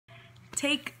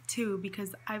take 2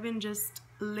 because Ivan just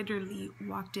literally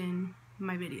walked in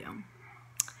my video.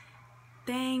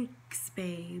 Thanks,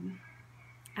 babe.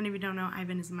 And if you don't know,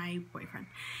 Ivan is my boyfriend.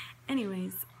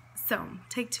 Anyways, so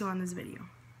take 2 on this video.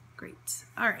 Great.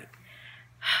 All right.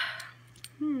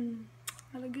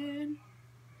 I look good.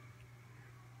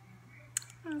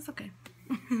 Oh, it's okay.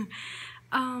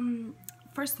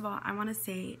 First of all, I want to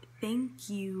say thank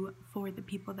you for the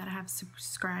people that have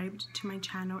subscribed to my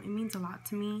channel. It means a lot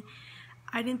to me.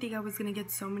 I didn't think I was going to get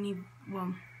so many,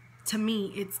 well, to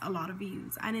me, it's a lot of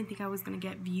views. I didn't think I was going to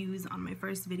get views on my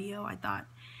first video. I thought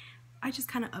I just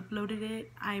kind of uploaded it.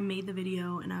 I made the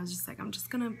video and I was just like, I'm just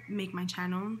going to make my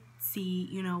channel, see,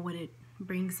 you know, what it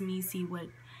brings me, see what,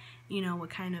 you know, what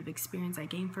kind of experience I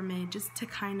gain from it, just to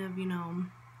kind of, you know,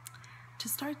 to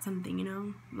start something, you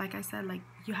know. Like I said, like,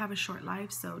 you have a short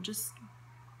life, so just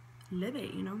live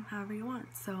it, you know, however you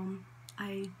want. So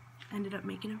I ended up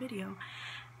making a video,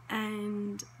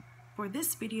 and for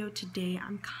this video today,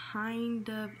 I'm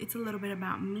it's a little bit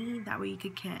about me, that way you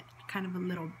could get kind of a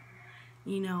little,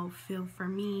 you know, feel for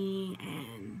me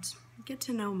and get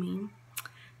to know me.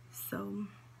 So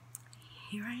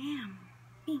here I am,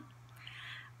 me.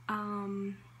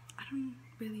 I don't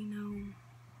really know,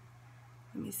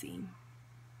 let me see,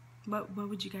 what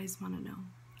would you guys want to know?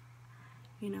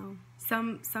 You know,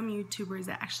 some YouTubers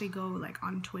that actually go like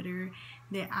on Twitter,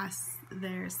 they ask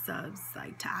their subs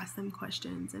like to ask them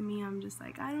questions, and me, I'm just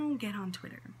like, I don't get on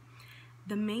Twitter.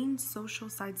 The main social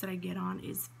sites that I get on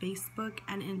is Facebook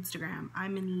and Instagram.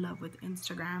 I'm in love with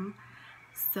Instagram,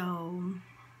 so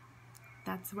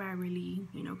that's where I really,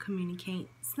 you know, communicate.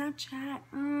 Snapchat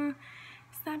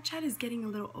is getting a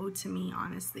little old to me,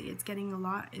 honestly. It's getting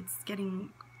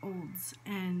old,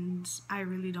 and I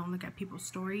really don't look at people's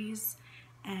stories,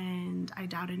 and I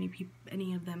doubt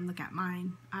any of them look at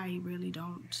mine. I really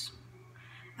don't.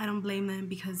 I don't blame them,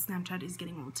 because Snapchat is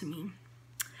getting old to me.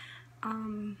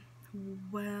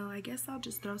 Well, I guess I'll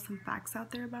just throw some facts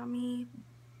out there about me.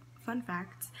 Fun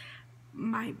facts.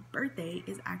 My birthday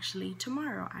is actually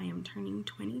tomorrow. I am turning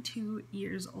 22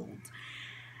 years old,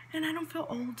 and I don't feel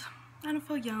old. I don't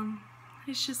feel young.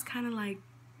 It's just kind of like,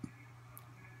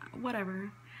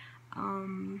 whatever.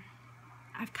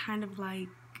 I've kind of like,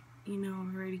 you know,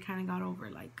 already kind of got over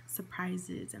like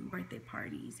surprises and birthday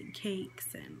parties and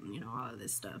cakes and, you know, all of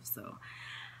this stuff. So,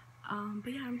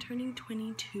 but yeah, I'm turning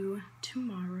 22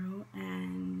 tomorrow,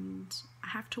 and I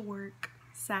have to work.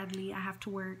 Sadly, I have to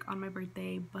work on my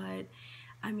birthday, but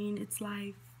I mean, it's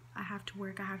life. I have to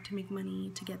work. I have to make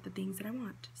money to get the things that I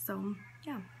want. So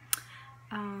yeah.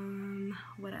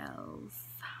 What else?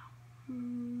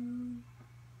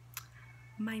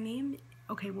 My name,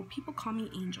 okay, well, people call me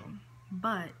Angel,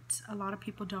 but a lot of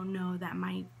people don't know that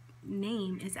my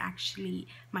name is actually,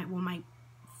 my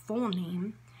full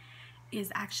name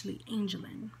is actually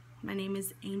Angelin. My name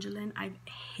is Angelin. I've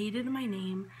hated my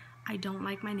name. I don't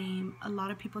like my name. A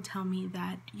lot of people tell me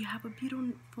that you have a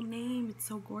beautiful name. It's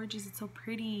so gorgeous. It's so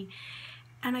pretty.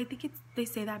 And I think they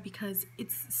say that because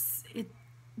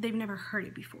they've never heard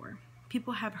it before.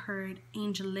 People have heard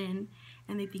Angelin,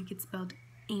 and they think it's spelled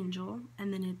Angel,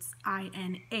 and then it's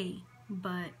I-N-A,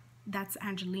 but that's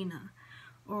Angelina.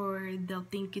 Or they'll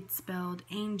think it's spelled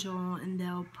Angel, and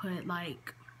they'll put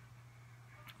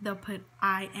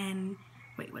I-N-E,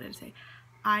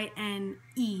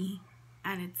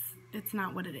 and it's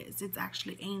not what it is. It's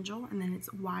actually Angel, and then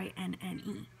it's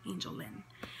Y-N-N-E, Angelin.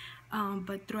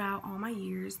 But throughout all my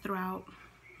years, throughout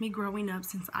me growing up,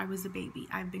 since I was a baby,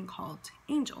 I've been called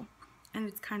Angel, and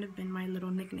it's kind of been my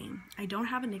little nickname. I don't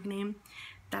have a nickname.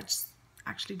 That's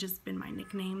actually just been my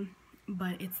nickname,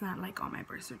 but it's not like on my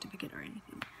birth certificate or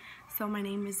anything. So my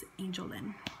name is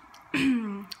Angelin.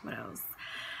 What else?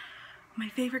 My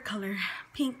favorite color,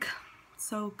 pink.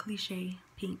 So cliche,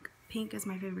 pink. Pink is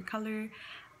my favorite color.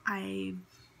 I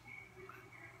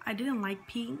didn't like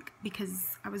pink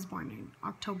because I was born in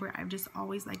October. I've just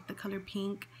always liked the color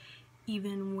pink.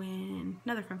 Even when,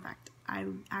 another fun fact, I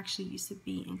actually used to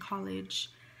be in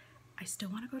college. I still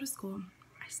want to go to school.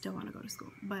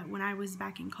 But when I was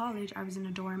back in college, I was in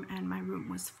a dorm, and my room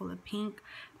was full of pink.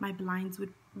 My curtains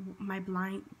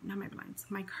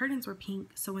were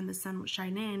pink, so when the sun would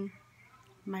shine in,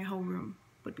 my whole room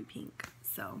would be pink.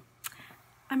 So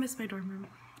I miss my dorm room.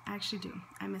 I actually do.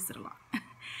 I miss it a lot.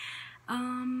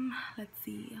 Let's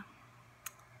see.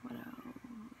 What else?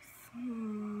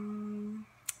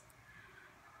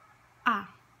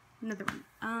 Another one.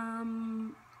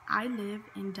 I live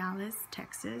in Dallas,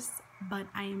 Texas, but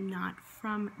I am not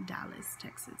from Dallas,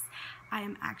 Texas. I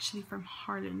am actually from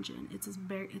Harlingen. It's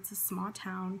a small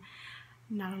town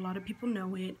Not a lot of people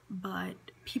know it, but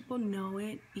people know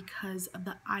it because of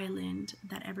the island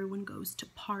that everyone goes to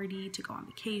party, to go on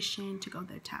vacation, to go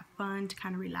there to have fun, to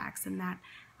kind of relax. And that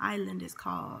island is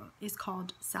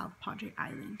called South Padre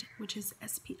Island, which is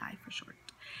SPI for short.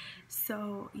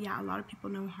 So yeah, a lot of people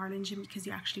know Harlingen because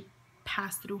you actually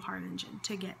pass through Harlingen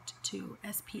to get to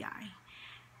SPI.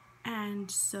 And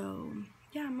so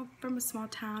yeah, I'm from a small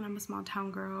town. I'm a small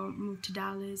town girl. Moved to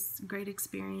Dallas. Great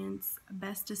experience.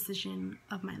 Best decision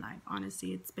of my life.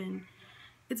 Honestly, it's been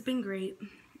great.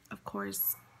 Of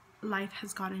course, life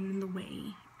has gotten in the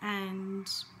way, and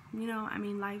you know, I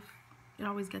mean, life, it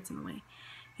always gets in the way.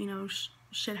 You know,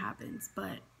 shit happens,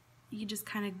 but you just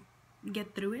kind of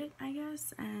get through it, I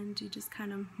guess, and you just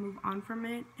kind of move on from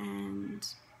it and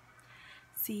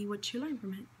see what you learn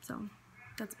from it. So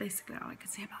that's basically all I could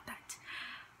say about that.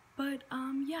 But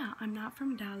yeah, I'm not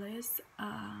from Dallas.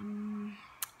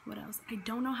 What else? I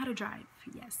don't know how to drive.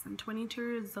 Yes, I'm 22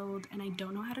 years old and I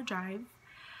don't know how to drive.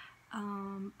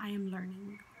 I am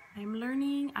learning.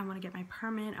 I want to get my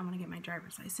permit. I want to get my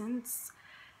driver's license.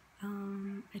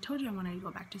 I told you I want to go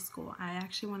back to school. I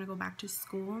actually want to go back to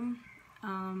school.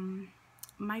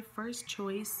 My first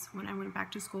choice when I went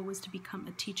back to school was to become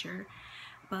a teacher,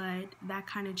 but that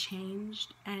kind of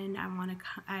changed, and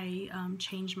I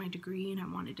changed my degree, and I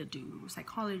wanted to do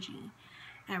psychology.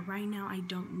 And right now I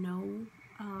don't know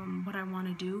what I want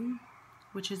to do,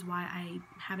 which is why I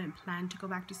haven't planned to go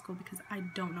back to school, because I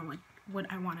don't know what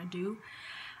I want to do,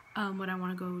 what I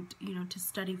want to go, you know, to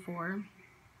study for.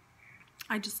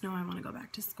 I just know I want to go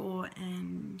back to school.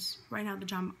 And right now the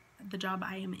job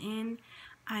I am in,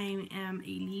 I am a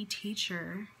lead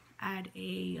teacher at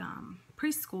a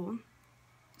preschool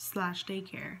 /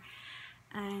 daycare,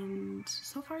 and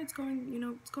so far it's going, you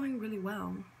know, it's going really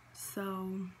well. So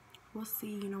we'll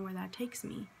see, you know, where that takes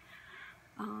me.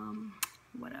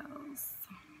 What else?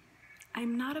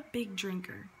 I'm not a big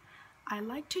drinker. I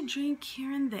like to drink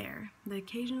here and there, the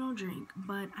occasional drink,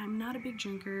 but I'm not a big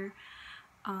drinker.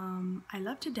 I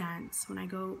love to dance when I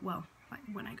go. Well,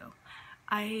 when I go,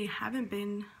 I haven't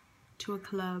been to a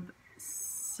club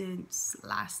since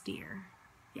last year.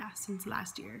 Yeah, since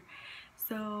last year.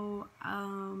 So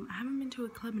I haven't been to a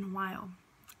club in a while,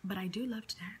 but I do love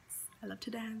to dance. I love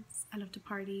to dance. I love to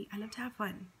party. I love to have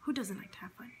fun. Who doesn't like to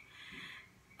have fun?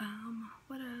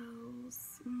 What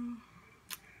else? Let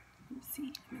me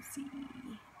see.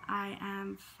 I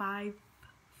am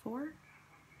 5'4",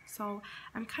 so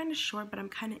I'm kind of short, but I'm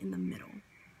kind of in the middle.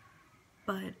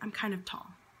 But I'm kind of tall.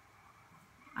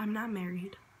 I'm not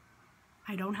married.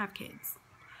 I don't have kids.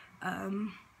 I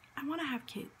want to have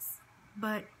kids,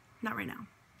 but not right now.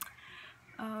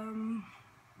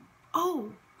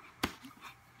 Oh,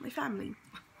 my family.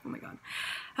 Oh my god.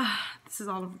 This is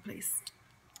all over the place,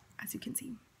 as you can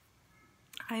see.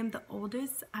 I am the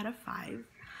oldest out of 5.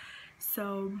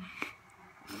 So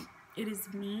it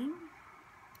is me.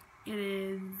 It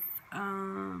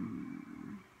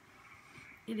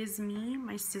is me,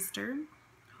 my sister,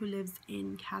 who lives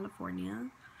in California.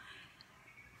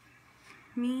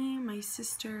 Me, my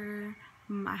sister,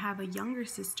 I have a younger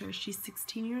sister. She's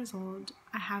 16 years old.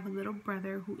 I have a little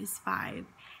brother who is 5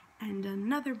 and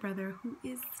another brother who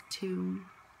is 2.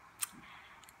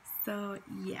 So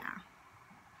yeah,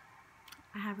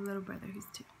 I have a little brother who's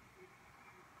 2.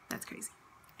 That's crazy.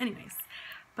 Anyways,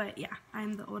 but yeah,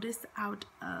 I'm the oldest out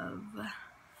of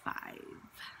 5.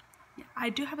 Yeah, I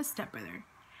do have a stepbrother,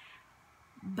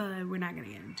 but we're not gonna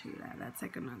get into that. That's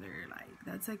like another,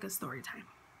 that's like a story time,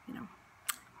 you know.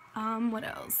 What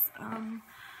else?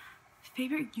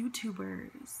 Favorite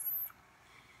YouTubers.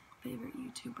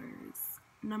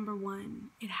 Number 1,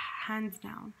 it hands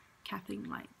down, Kathleen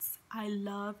Lights. I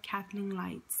love Kathleen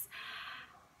Lights.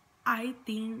 I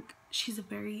think she's a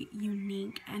very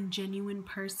unique and genuine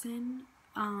person.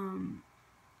 I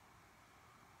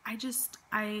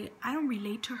don't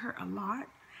relate to her a lot.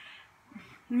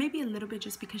 Maybe a little bit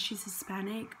just because she's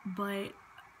Hispanic, but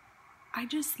I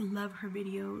just love her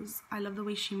videos. I love the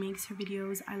way she makes her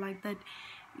videos. I like that,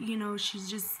 you know, she's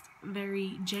just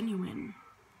very genuine.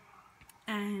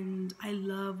 And I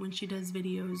love when she does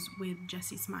videos with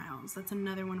Jessie Smiles. That's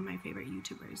another one of my favorite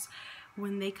YouTubers.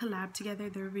 When they collab together,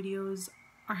 their videos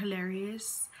are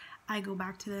hilarious. I go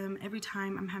back to them every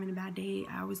time I'm having a bad day.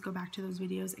 I always go back to those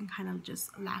videos and kind of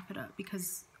just laugh it up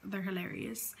because they're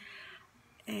hilarious.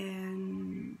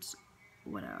 And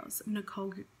what else?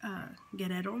 Nicole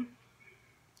Guerrero.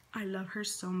 I love her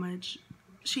so much.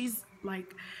 She's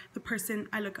like the person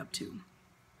I look up to.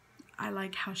 I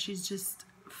like how she's just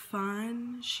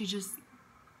fun. She's just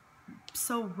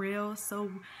so real, so,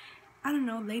 I don't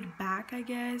know, laid back, I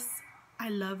guess. I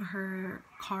love her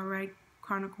car ride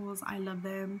chronicles. I love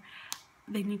them.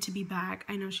 they need to be back.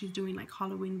 I know she's doing like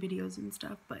Halloween videos and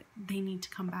stuff, but they need to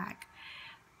come back.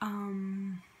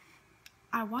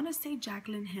 I want to say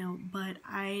Jaclyn Hill, but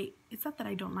it's not that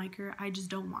I don't like her, I just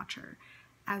don't watch her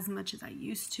as much as I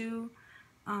used to.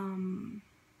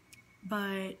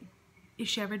 But if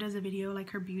she ever does a video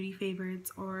like her beauty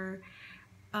favorites, or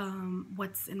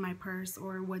what's in my purse,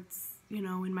 or what's, you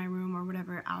know, in my room or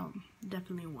whatever, I'll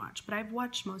definitely watch. But I've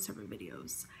watched most of her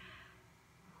videos.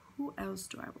 Who else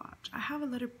do I watch? I have a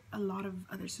lot of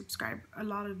other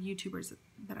YouTubers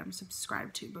that I'm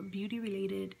subscribed to, but beauty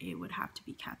related, it would have to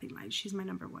be Kathy Light. She's my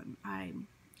number one. I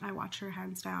watch her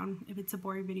hands down. If it's a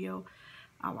boring video,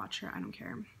 I'll watch her. I don't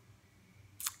care.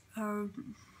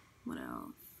 What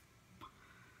else?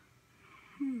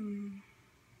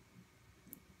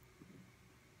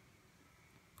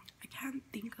 I can't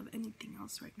think of anything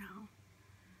else right now.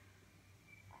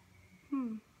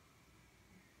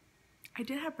 I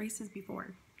did have braces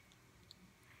before.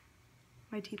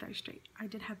 My teeth are straight. I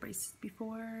did have braces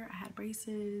before. I had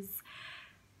braces.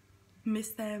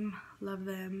 Miss them. Love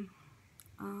them.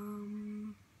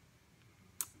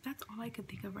 That's all I could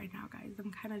think of right now, guys.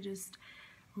 I'm kind of just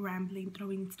rambling,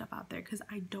 throwing stuff out there, because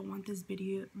I don't want this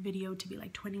video to be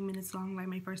like 20 minutes long like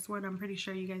my first one. I'm pretty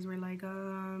sure you guys were like,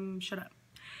 shut up.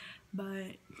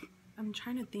 But I'm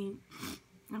trying to think.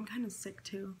 I'm kind of sick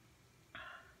too.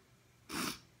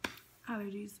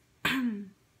 Allergies.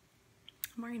 I'm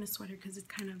wearing a sweater because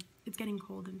it's getting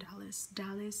cold in Dallas.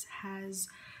 Dallas has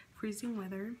freezing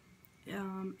weather.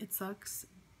 It sucks.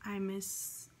 I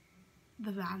miss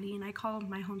the valley, and I call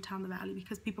my hometown the valley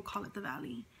because people call it the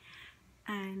valley,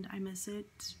 and I miss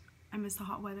it. I miss the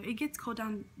hot weather. It gets cold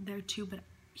down there too, but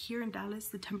here in Dallas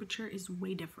the temperature is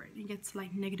way different. It gets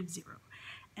like -0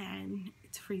 and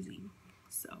it's freezing.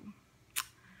 So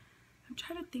I'm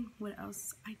trying to think what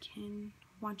else I can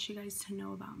want you guys to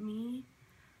know about me.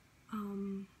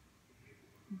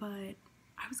 But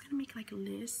I was gonna make like a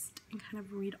list and kind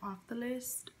of read off the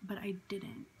list, but I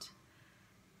didn't.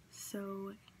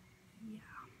 So yeah.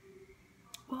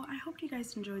 Well, I hope you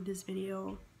guys enjoyed this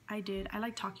video. I did. I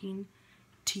like talking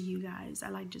to you guys. I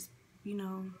like just, you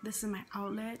know, this is my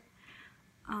outlet.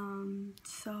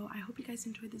 So I hope you guys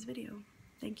enjoyed this video.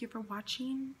 Thank you for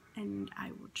watching, and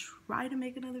I will try to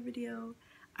make another video.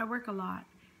 I work a lot,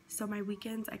 so my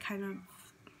weekends I kind of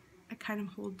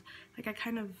hold, like,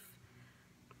 how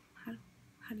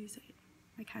do you say it?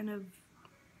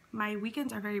 My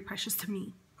weekends are very precious to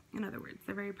me. In other words,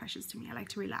 they're very precious to me. I like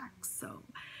to relax. So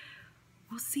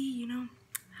we'll see, you know,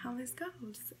 how this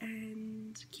goes.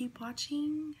 And keep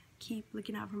watching. Keep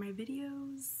looking out for my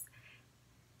videos.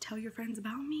 Tell your friends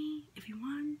about me if you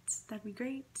want. That'd be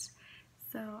great.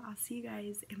 So I'll see you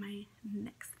guys in my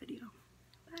next video.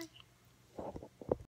 Bye.